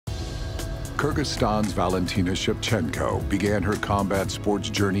Kyrgyzstan's Valentina Shevchenko began her combat sports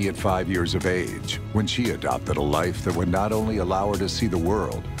journey at 5 years of age, when she adopted a life that would not only allow her to see the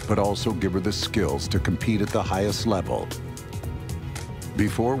world, but also give her the skills to compete at the highest level.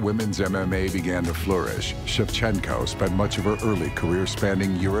 Before women's MMA began to flourish, Shevchenko spent much of her early career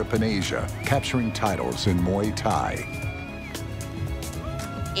spanning Europe and Asia, capturing titles in Muay Thai.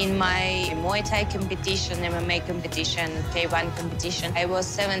 In my Muay Thai competition, MMA competition, K1 competition, I was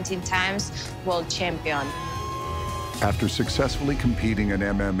 17 times world champion. After successfully competing in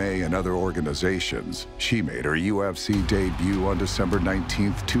MMA and other organizations, she made her UFC debut on December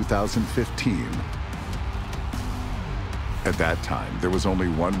 19, 2015. At that time, there was only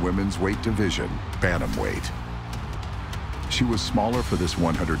one women's weight division, bantamweight. She was smaller for this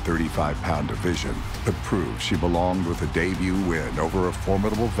 135-pound division, but proved she belonged with a debut win over a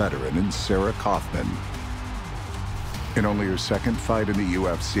formidable veteran in Sarah Kaufman. In only her second fight in the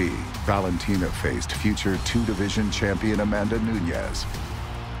UFC, Valentina faced future two-division champion Amanda Nunes.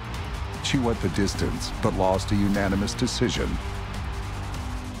 She went the distance, but lost a unanimous decision.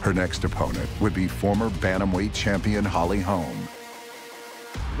 Her next opponent would be former bantamweight champion Holly Holm.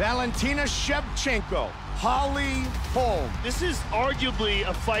 Valentina Shevchenko, Holly Holm. This is arguably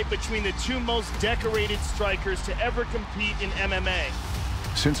a fight between the two most decorated strikers to ever compete in MMA.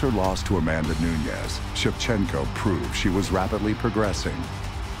 Since her loss to Amanda Nunes, Shevchenko proved she was rapidly progressing.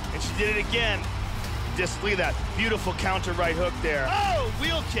 And she did it again. Just look at that beautiful counter right hook there. Oh,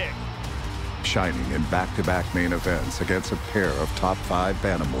 wheel kick. Shining in back-to-back main events against a pair of top-5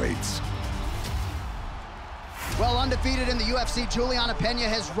 bantamweights. Well, undefeated in the UFC, Juliana Pena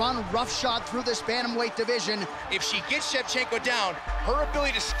has run roughshod through this bantamweight division. If she gets Shevchenko down, her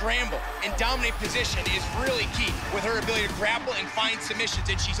ability to scramble and dominate position is really key, with her ability to grapple and find submissions,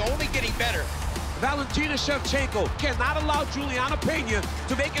 and she's only getting better. Valentina Shevchenko cannot allow Juliana Pena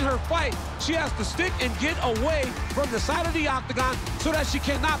to make it her fight. She has to stick and get away from the side of the octagon so that she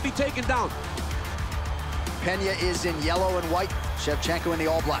cannot be taken down. Pena is in yellow and white, Shevchenko in the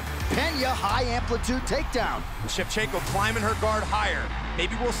all-black. Pena, high-amplitude takedown. Shevchenko climbing her guard higher.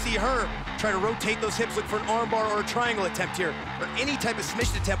 Maybe we'll see her try to rotate those hips, look for an armbar or a triangle attempt here, or any type of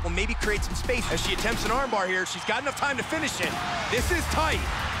submission attempt will maybe create some space. As she attempts an armbar here, she's got enough time to finish it. This is tight.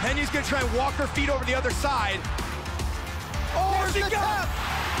 Pena's gonna try and walk her feet over the other side. Oh, there she goes!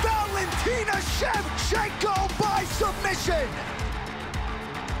 Valentina Shevchenko by submission!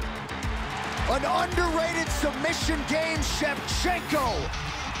 An underrated submission game, Shevchenko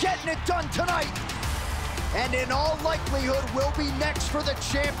getting it done tonight. And in all likelihood will be next for the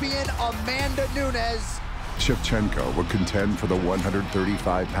champion, Amanda Nunes. Shevchenko would contend for the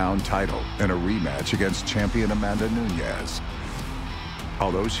 135-pound title in a rematch against champion Amanda Nunes.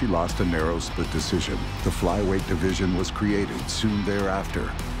 Although she lost a narrow split decision, the flyweight division was created soon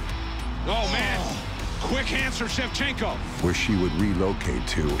thereafter. Oh, man. Quick hands for Shevchenko. Where she would relocate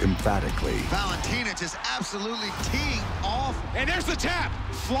to emphatically. Valentina just absolutely teeing off. And there's the tap.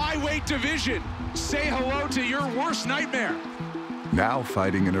 Flyweight division. Say hello to your worst nightmare. Now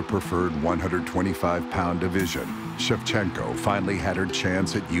fighting in a preferred 125-pound division, Shevchenko finally had her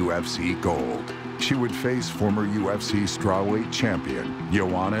chance at UFC gold. She would face former UFC strawweight champion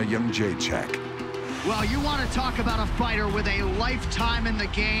Joanna Jedrzejczyk. Well, you want to talk about a fighter with a lifetime in the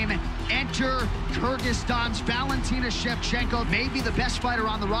game. Enter Kyrgyzstan's Valentina Shevchenko, maybe the best fighter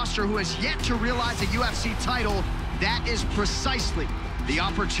on the roster who has yet to realize a UFC title. That is precisely the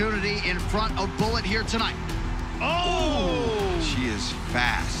opportunity in front of Bullet here tonight. Oh! She is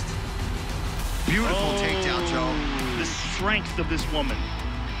fast. Beautiful takedown, Joe. The strength of this woman.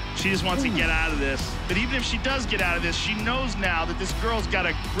 She just wants to get out of this. But even if she does get out of this, she knows now that this girl's got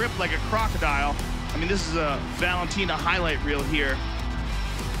a grip like a crocodile. I mean, this is a Valentina highlight reel here.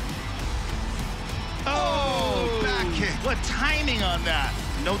 Oh, back kick. What timing on that.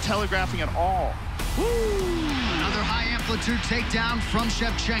 No telegraphing at all. Woo. Another high-amplitude takedown from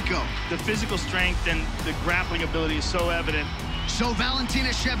Shevchenko. The physical strength and the grappling ability is so evident. So Valentina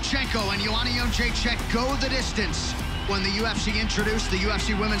Shevchenko and Joanna Jedrzejczyk go the distance. When the UFC introduced the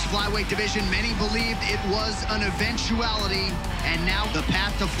UFC Women's Flyweight division, many believed it was an eventuality. And now the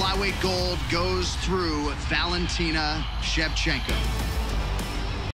path to flyweight gold goes through Valentina Shevchenko.